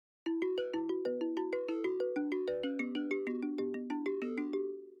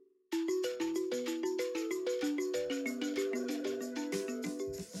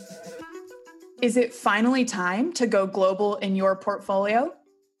Is it finally time to go global in your portfolio?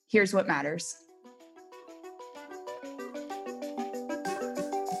 Here's what matters.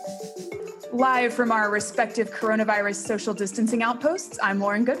 Live from our respective coronavirus social distancing outposts, I'm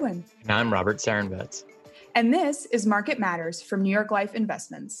Lauren Goodwin. And I'm Robert Sarenvetz. And this is Market Matters from New York Life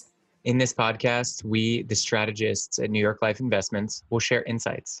Investments. In this podcast, we, the strategists at New York Life Investments, will share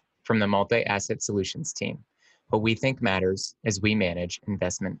insights from the multi-asset solutions team, what we think matters as we manage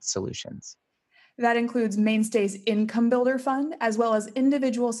investment solutions. That includes Mainstay's Income Builder Fund, as well as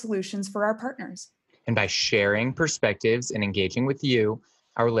individual solutions for our partners. And by sharing perspectives and engaging with you,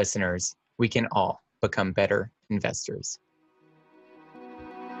 our listeners, we can all become better investors.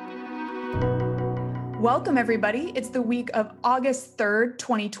 Welcome, everybody. It's the week of August 3rd,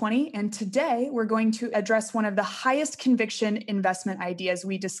 2020, and today we're going to address one of the highest conviction investment ideas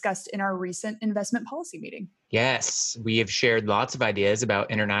we discussed in our recent investment policy meeting. Yes, we have shared lots of ideas about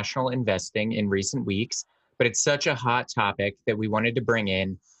international investing in recent weeks, but it's such a hot topic that we wanted to bring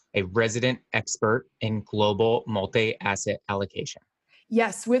in a resident expert in global multi-asset allocation.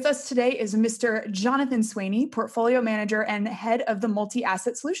 Yes, with us today is Mr. Jonathan Swaney, portfolio manager and head of the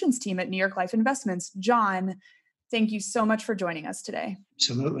multi-asset solutions team at New York Life Investments. John, thank you so much for joining us today.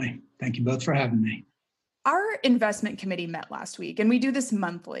 Absolutely. Thank you both for having me. Our investment committee met last week, and we do this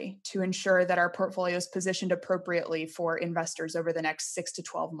monthly to ensure that our portfolio is positioned appropriately for investors over the next 6 to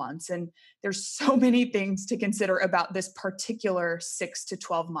 12 months. And there's so many things to consider about this particular 6 to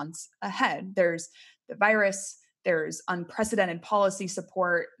 12 months ahead. There's the virus, there's unprecedented policy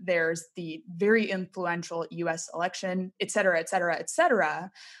support, there's the very influential US election, et cetera, et cetera, et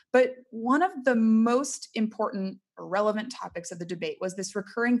cetera. But one of the most important or relevant topics of the debate was this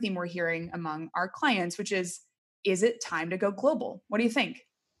recurring theme we're hearing among our clients, which is it time to go global? What do you think?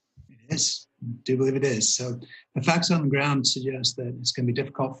 It is. I do believe it is. So the facts on the ground suggest that it's going to be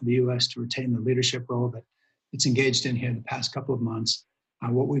difficult for the U.S. to retain the leadership role that it's engaged in here the past couple of months.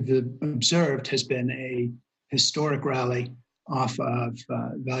 What we've observed has been a historic rally off of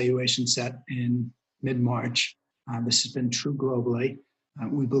valuation set in mid-March. This has been true globally.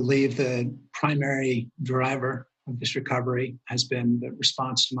 We believe the primary driver of this recovery has been the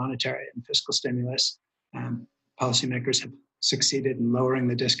response to monetary and fiscal stimulus. Policymakers have succeeded in lowering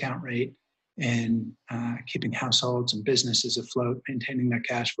the discount rate and keeping households and businesses afloat, maintaining their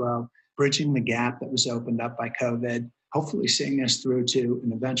cash flow, bridging the gap that was opened up by COVID, hopefully seeing us through to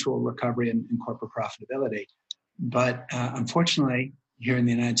an eventual recovery in corporate profitability. But unfortunately, here in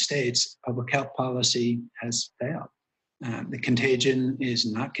the United States, public health policy has failed. The contagion is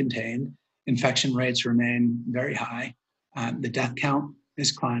not contained. Infection rates remain very high. The death count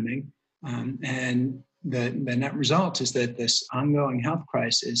is climbing. And the net result is that this ongoing health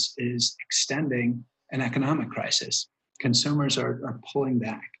crisis is extending an economic crisis. Consumers are pulling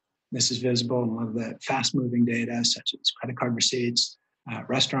back. This is visible in a lot of the fast-moving data, such as credit card receipts,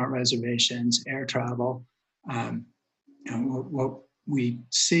 restaurant reservations, air travel. And what we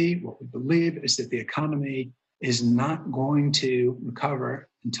see, what we believe, is that the economy is not going to recover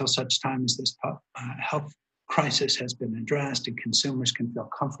until such time as this health crisis has been addressed and consumers can feel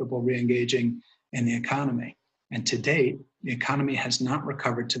comfortable re-engaging in the economy. And to date, the economy has not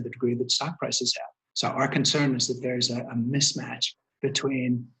recovered to the degree that stock prices have. So our concern is that there's a mismatch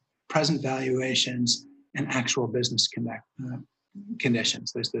between present valuations and actual business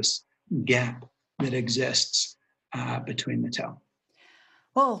conditions. There's this gap that exists between the two.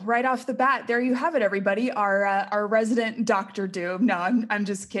 Well, right off the bat, there you have it, everybody. Our resident Dr. Doom. No, I'm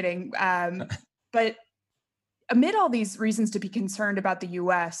just kidding. But amid all these reasons to be concerned about the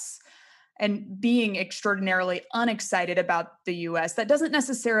U.S. and being extraordinarily unexcited about the U.S., that doesn't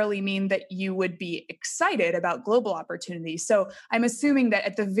necessarily mean that you would be excited about global opportunities. So I'm assuming that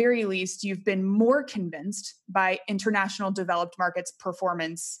at the very least, you've been more convinced by international developed markets'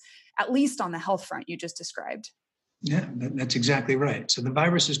 performance, at least on the health front you just described. Yeah, that's exactly right. So the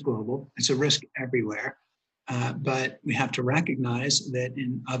virus is global. It's a risk everywhere. But we have to recognize that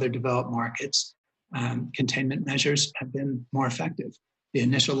in other developed markets, containment measures have been more effective. The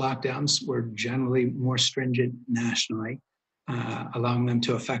initial lockdowns were generally more stringent nationally, allowing them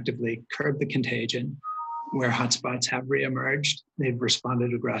to effectively curb the contagion. Where hotspots have reemerged, they've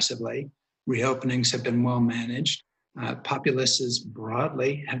responded aggressively. Reopenings have been well managed. Populaces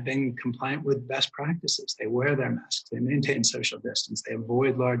broadly have been compliant with best practices. They wear their masks, they maintain social distance, they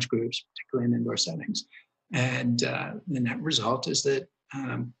avoid large groups, particularly in indoor settings. And the net result is that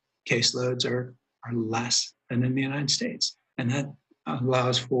caseloads are less than in the United States. And that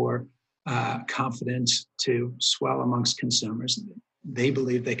allows for confidence to swell amongst consumers. They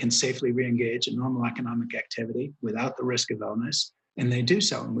believe they can safely re-engage in normal economic activity without the risk of illness. And they do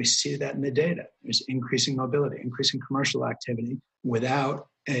so. And we see that in the data. There's increasing mobility, increasing commercial activity without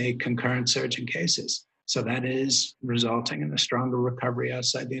a concurrent surge in cases. So that is resulting in a stronger recovery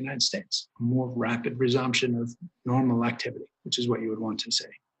outside the United States, a more rapid resumption of normal activity, which is what you would want to see.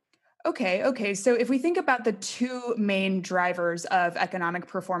 Okay. So if we think about the two main drivers of economic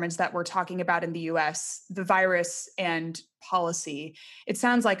performance that we're talking about in the US, the virus and policy, it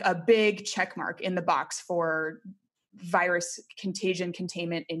sounds like a big check mark in the box for virus contagion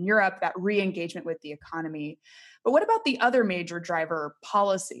containment in Europe, that re-engagement with the economy. But what about the other major driver,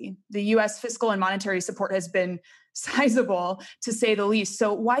 policy? The US fiscal and monetary support has been sizable, to say the least.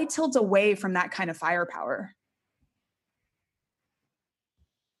 So why tilt away from that kind of firepower?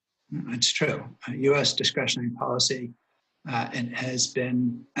 It's true. U.S. discretionary policy and has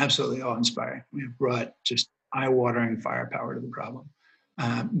been absolutely awe-inspiring. We've brought just eye-watering firepower to the problem.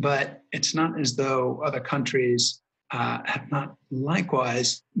 But it's not as though other countries have not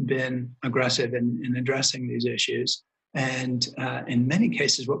likewise been aggressive in addressing these issues. And in many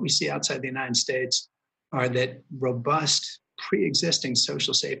cases, what we see outside the United States are that robust pre-existing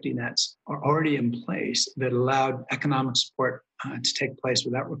social safety nets are already in place that allowed economic support to take place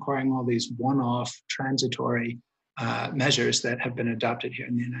without requiring all these one-off transitory measures that have been adopted here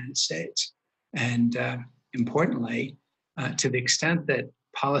in the United States. And importantly, to the extent that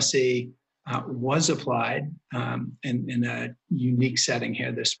policy was applied in a unique setting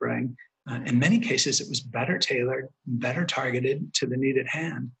here this spring, in many cases it was better tailored, better targeted to the need at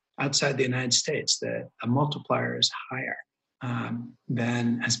hand outside the United States. The multiplier is higher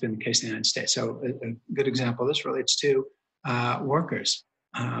than has been the case in the United States. So a good example, this relates to workers,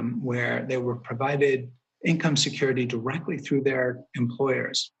 where they were provided income security directly through their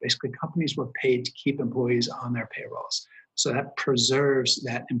employers. Basically, companies were paid to keep employees on their payrolls. So that preserves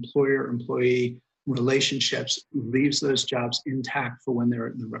that employer-employee relationships, leaves those jobs intact for when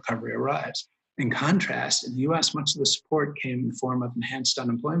the recovery arrives. In contrast, in the US, much of the support came in the form of enhanced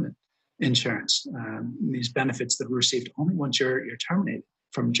unemployment insurance, these benefits that are received only once you're terminated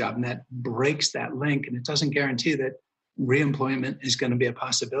from a job. And that breaks that link, and it doesn't guarantee that reemployment is going to be a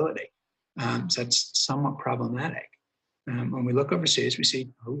possibility. So that's somewhat problematic. When we look overseas, we see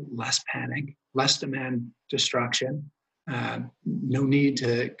less panic, less demand destruction, no need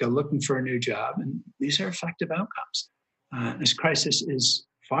to go looking for a new job. And these are effective outcomes. This crisis is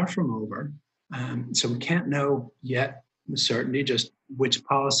far from over. So we can't know yet with certainty just which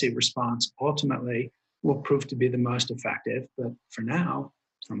policy response ultimately will prove to be the most effective. But for now,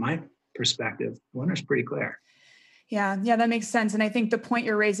 from my perspective, the winner's pretty clear. Yeah, that makes sense. And I think the point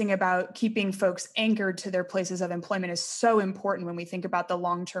you're raising about keeping folks anchored to their places of employment is so important when we think about the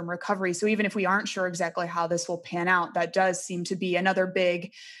long-term recovery. So even if we aren't sure exactly how this will pan out, that does seem to be another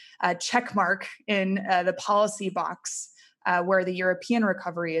big check mark in the policy box where the European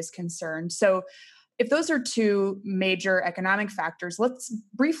recovery is concerned. So if those are two major economic factors, let's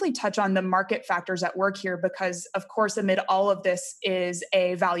briefly touch on the market factors at work here, because of course, amid all of this is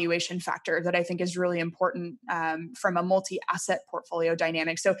a valuation factor that I think is really important from a multi-asset portfolio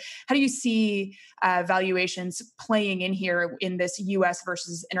dynamic. So how do you see valuations playing in here in this US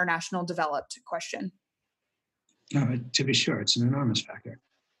versus international developed question? To be sure, it's an enormous factor.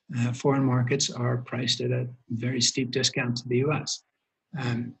 Foreign markets are priced at a very steep discount to the US.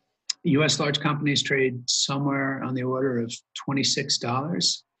 U.S. large companies trade somewhere on the order of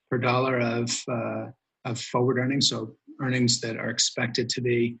 $26 per dollar of forward earnings, so earnings that are expected to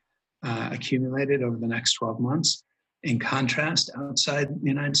be accumulated over the next 12 months. In contrast, outside the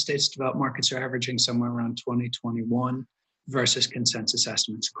United States, developed markets are averaging somewhere around 2021 versus consensus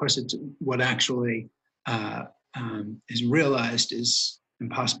estimates. Of course, what actually is realized is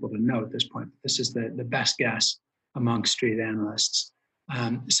impossible to know at this point. This is the best guess among street analysts.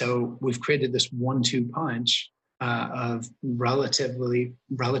 So we've created this 1-2 punch of relative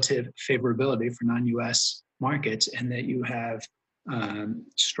favorability for non-U.S. markets, and that you have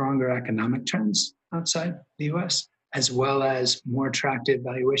stronger economic trends outside the U.S., as well as more attractive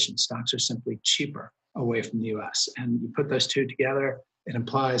valuation. Stocks are simply cheaper away from the U.S. And you put those two together, it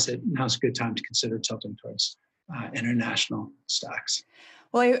implies that now's a good time to consider tilting towards international stocks.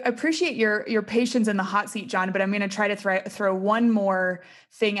 Well, I appreciate your patience in the hot seat, John, but I'm going to try to throw one more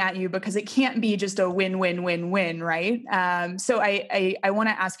thing at you, because it can't be just a win-win-win-win, right? So I want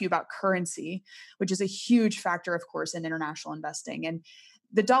to ask you about currency, which is a huge factor, of course, in international investing. And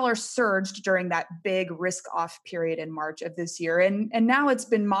the dollar surged during that big risk-off period in March of this year, and now it's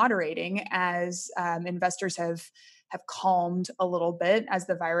been moderating as investors have calmed a little bit as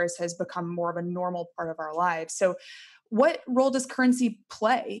the virus has become more of a normal part of our lives. So What role does currency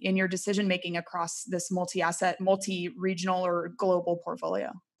play in your decision-making across this multi-asset, multi-regional or global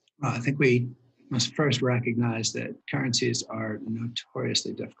portfolio? I think we must first recognize that currencies are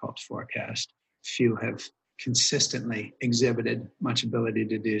notoriously difficult to forecast. Few have consistently exhibited much ability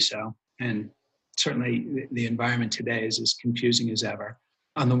to do so. And certainly the environment today is as confusing as ever.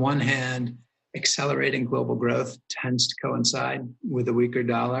 On the one hand, accelerating global growth tends to coincide with a weaker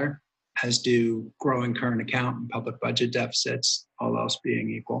dollar, as do growing current account and public budget deficits, all else being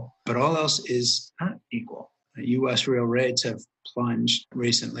equal. But all else is not equal. US real rates have plunged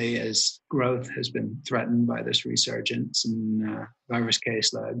recently as growth has been threatened by this resurgence in virus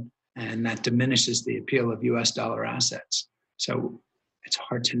caseload, and that diminishes the appeal of US dollar assets. So it's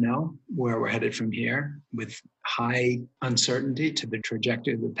hard to know where we're headed from here with high uncertainty to the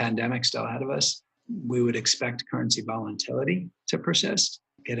trajectory of the pandemic still ahead of us. We would expect currency volatility to persist.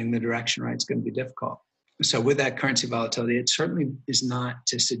 Getting the direction right is going to be difficult. So with that currency volatility, it certainly is not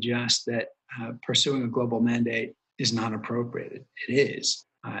to suggest that pursuing a global mandate is not appropriate. It is.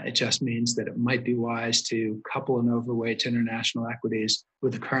 It just means that it might be wise to couple an overweight to international equities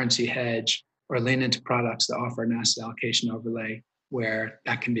with a currency hedge or lean into products that offer an asset allocation overlay where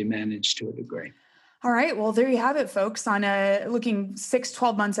that can be managed to a degree. All right. Well, there you have it, folks, on looking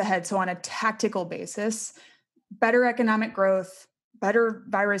 6-12 months ahead. So on a tactical basis, better economic growth, better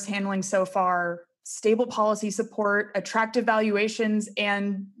virus handling so far, stable policy support, attractive valuations,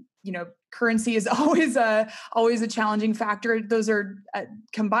 and currency is always a challenging factor. Those are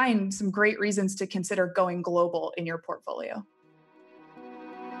combined some great reasons to consider going global in your portfolio.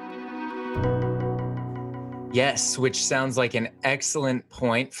 Yes, which sounds like an excellent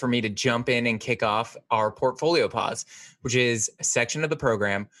point for me to jump in and kick off our Portfolio Pause, which is a section of the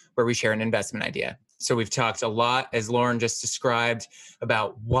program where we share an investment idea. So we've talked a lot, as Lauren just described,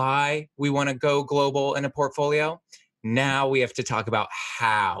 about why we want to go global in a portfolio. Now we have to talk about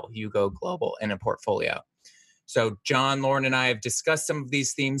how you go global in a portfolio. So John, Lauren, and I have discussed some of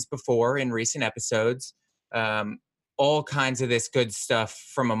these themes before in recent episodes. All kinds of this good stuff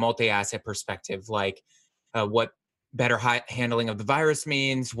from a multi-asset perspective, like what better handling of the virus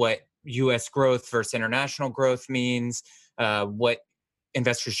means, what U.S. growth versus international growth means, what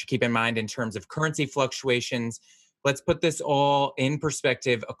investors should keep in mind in terms of currency fluctuations. Let's put this all in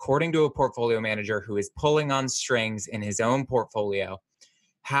perspective according to a portfolio manager who is pulling on strings in his own portfolio.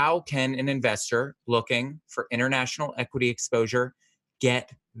 How can an investor looking for international equity exposure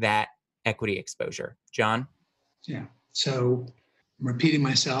get that equity exposure? John? Yeah. So I'm repeating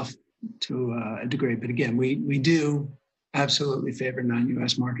myself to a degree, but again, we do absolutely favor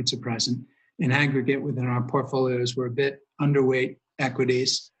non-U.S. markets at present. In aggregate within our portfolios, we're a bit underweight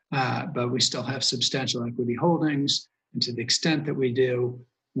equities, but we still have substantial equity holdings. And to the extent that we do,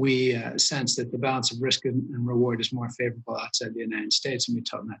 we sense that the balance of risk and reward is more favorable outside the United States, and we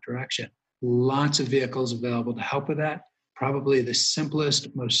tilt in that direction. Lots of vehicles available to help with that. Probably the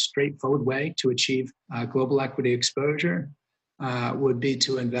simplest, most straightforward way to achieve global equity exposure would be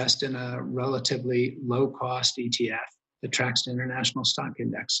to invest in a relatively low-cost ETF that tracks the international stock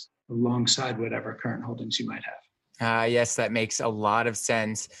index alongside whatever current holdings you might have. Yes, that makes a lot of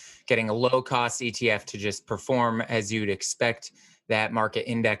sense. Getting a low-cost ETF to just perform as you'd expect that market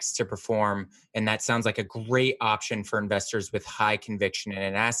index to perform. And that sounds like a great option for investors with high conviction in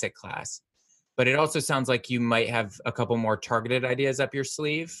an asset class. But it also sounds like you might have a couple more targeted ideas up your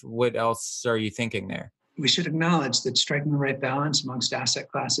sleeve. What else are you thinking there? We should acknowledge that striking the right balance amongst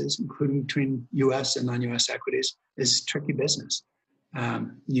asset classes, including between U.S. and non-U.S. equities, is tricky business.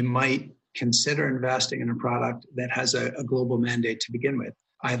 You might consider investing in a product that has a global mandate to begin with,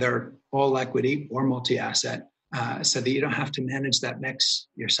 either all equity or multi-asset, so that you don't have to manage that mix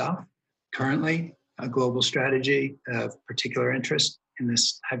yourself. Currently, a global strategy of particular interest in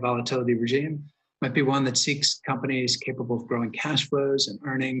this high volatility regime might be one that seeks companies capable of growing cash flows and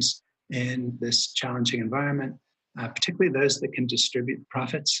earnings in this challenging environment, particularly those that can distribute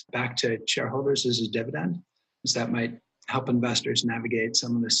profits back to shareholders as a dividend, as that might help investors navigate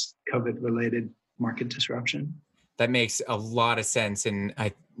some of this COVID-related market disruption. That makes a lot of sense. And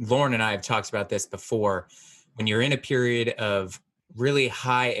Lauren and I have talked about this before. When you're in a period of really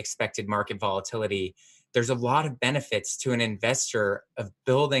high expected market volatility, there's a lot of benefits to an investor of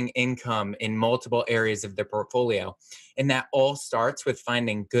building income in multiple areas of their portfolio. And that all starts with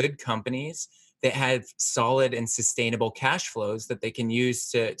finding good companies that have solid and sustainable cash flows that they can use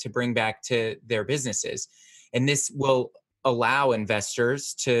to bring back to their businesses. And this will allow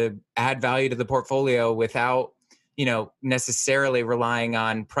investors to add value to the portfolio without, necessarily relying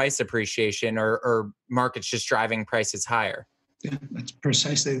on price appreciation or markets just driving prices higher. Yeah, that's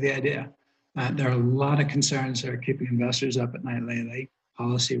precisely the idea. There are a lot of concerns that are keeping investors up at night lately: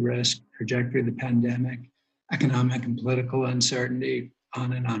 policy risk, trajectory of the pandemic, economic and political uncertainty,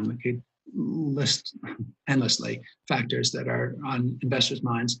 on and on. We could list endlessly factors that are on investors'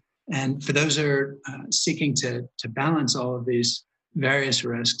 minds. And for those who are seeking to balance all of these various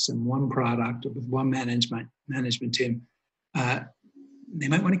risks in one product or with one management team, they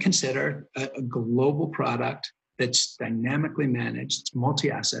might want to consider a global product that's dynamically managed. It's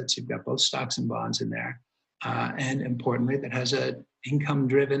multi-assets. You've got both stocks and bonds in there. And importantly, that has an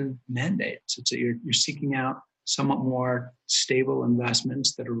income-driven mandate. So you're seeking out somewhat more stable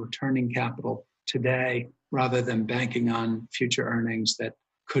investments that are returning capital today rather than banking on future earnings that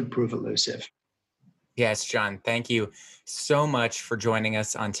could prove elusive. Yes, John, thank you so much for joining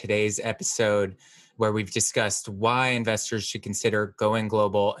us on today's episode, where we've discussed why investors should consider going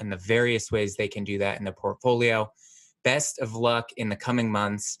global and the various ways they can do that in the portfolio. Best of luck in the coming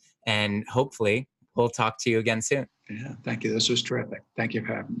months, and hopefully we'll talk to you again soon. Yeah, thank you. This was terrific. Thank you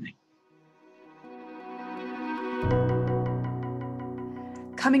for having me.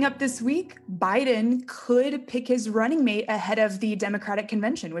 Coming up this week, Biden could pick his running mate ahead of the Democratic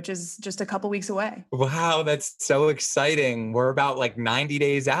convention, which is just a couple weeks away. Wow, that's so exciting. We're about 90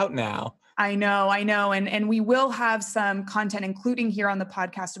 days out now. I know. And we will have some content, including here on the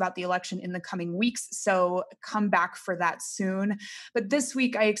podcast, about the election in the coming weeks. So come back for that soon. But this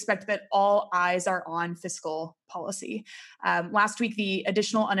week, I expect that all eyes are on fiscal policy. Last week, the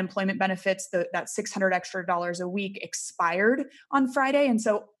additional unemployment benefits, that $600 extra a week, expired on Friday. And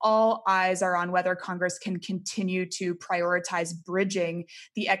so all eyes are on whether Congress can continue to prioritize bridging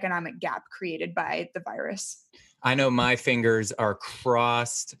the economic gap created by the virus. I know my fingers are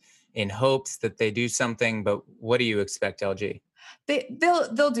crossed in hopes that they do something, but what do you expect, LG?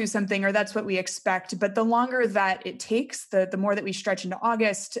 They'll do something, or that's what we expect. But the longer that it takes, the more that we stretch into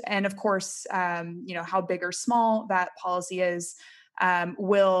August, and of course, how big or small that policy is,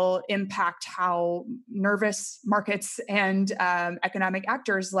 will impact how nervous markets and economic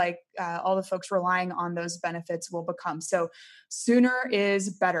actors, like all the folks relying on those benefits, will become. So sooner is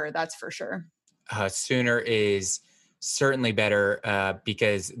better, that's for sure. Sooner is certainly better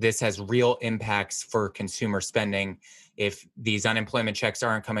because this has real impacts for consumer spending. If these unemployment checks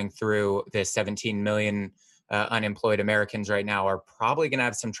aren't coming through, the 17 million unemployed Americans right now are probably going to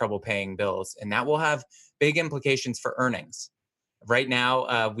have some trouble paying bills, and that will have big implications for earnings. Right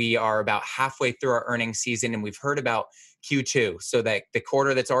now, we are about halfway through our earnings season, and we've heard about Q2, so that the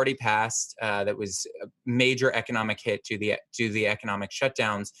quarter that's already passed, that was a major economic hit to the economic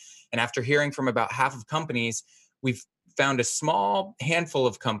shutdowns. And after hearing from about half of companies, we've found a small handful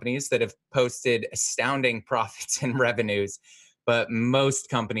of companies that have posted astounding profits and revenues, but most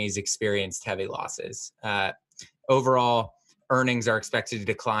companies experienced heavy losses. Overall, earnings are expected to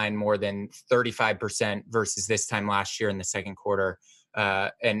decline more than 35% versus this time last year in the second quarter.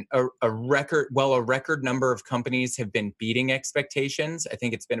 And a record number of companies have been beating expectations. I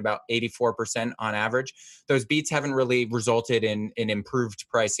think it's been about 84% on average. Those beats haven't really resulted in improved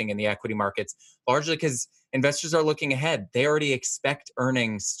pricing in the equity markets, largely because investors are looking ahead. They already expect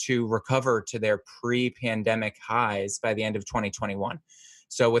earnings to recover to their pre-pandemic highs by the end of 2021.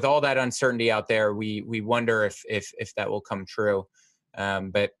 So with all that uncertainty out there, we wonder if that will come true.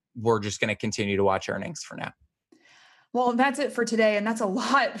 But we're just going to continue to watch earnings for now. Well, that's it for today, and that's a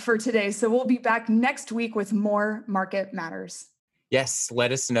lot for today. So we'll be back next week with more Market Matters. Yes,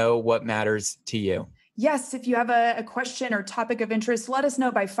 let us know what matters to you. Yes, if you have a question or topic of interest, let us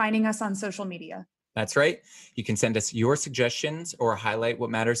know by finding us on social media. That's right. You can send us your suggestions or highlight what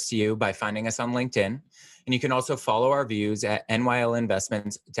matters to you by finding us on LinkedIn. And you can also follow our views at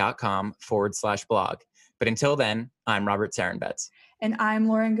nylinvestments.com/blog. But until then, I'm Robert Sarenbetz. And I'm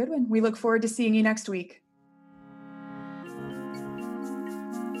Lauren Goodwin. We look forward to seeing you next week.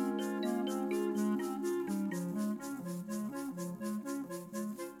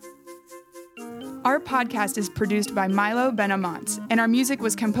 Our podcast is produced by Milo Benamont, and our music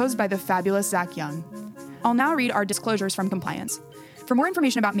was composed by the fabulous Zach Young. I'll now read our disclosures from compliance. For more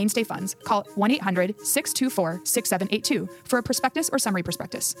information about Mainstay Funds, call 1-800-624-6782 for a prospectus or summary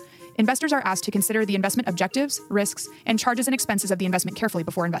prospectus. Investors are asked to consider the investment objectives, risks, and charges and expenses of the investment carefully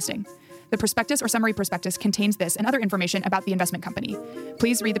before investing. The prospectus or summary prospectus contains this and other information about the investment company.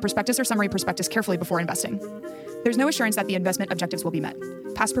 Please read the prospectus or summary prospectus carefully before investing. There's no assurance that the investment objectives will be met.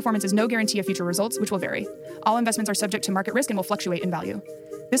 Past performance is no guarantee of future results, which will vary. All investments are subject to market risk and will fluctuate in value.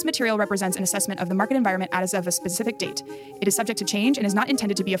 This material represents an assessment of the market environment as of a specific date. It is subject to change and is not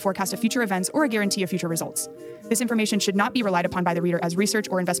intended to be a forecast of future events or a guarantee of future results. This information should not be relied upon by the reader as research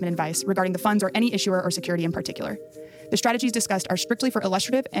or investment advice regarding the funds or any issuer or security in particular. The strategies discussed are strictly for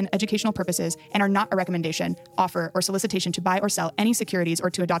illustrative and educational purposes and are not a recommendation, offer, or solicitation to buy or sell any securities or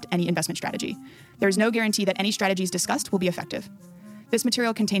to adopt any investment strategy. There is no guarantee that any strategies discussed will be effective. This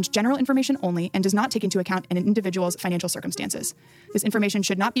material contains general information only and does not take into account an individual's financial circumstances. This information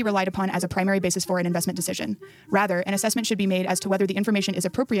should not be relied upon as a primary basis for an investment decision. Rather, an assessment should be made as to whether the information is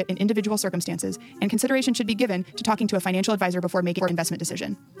appropriate in individual circumstances, and consideration should be given to talking to a financial advisor before making an investment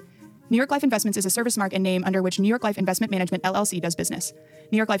decision. New York Life Investments is a service mark and name under which New York Life Investment Management, LLC does business.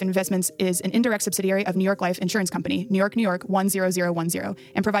 New York Life Investments is an indirect subsidiary of New York Life Insurance Company, New York, 10010,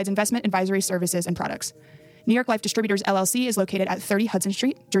 and provides investment advisory services and products. New York Life Distributors, LLC is located at 30 Hudson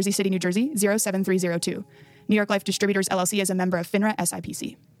Street, Jersey City, New Jersey, 07302. New York Life Distributors, LLC is a member of FINRA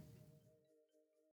SIPC.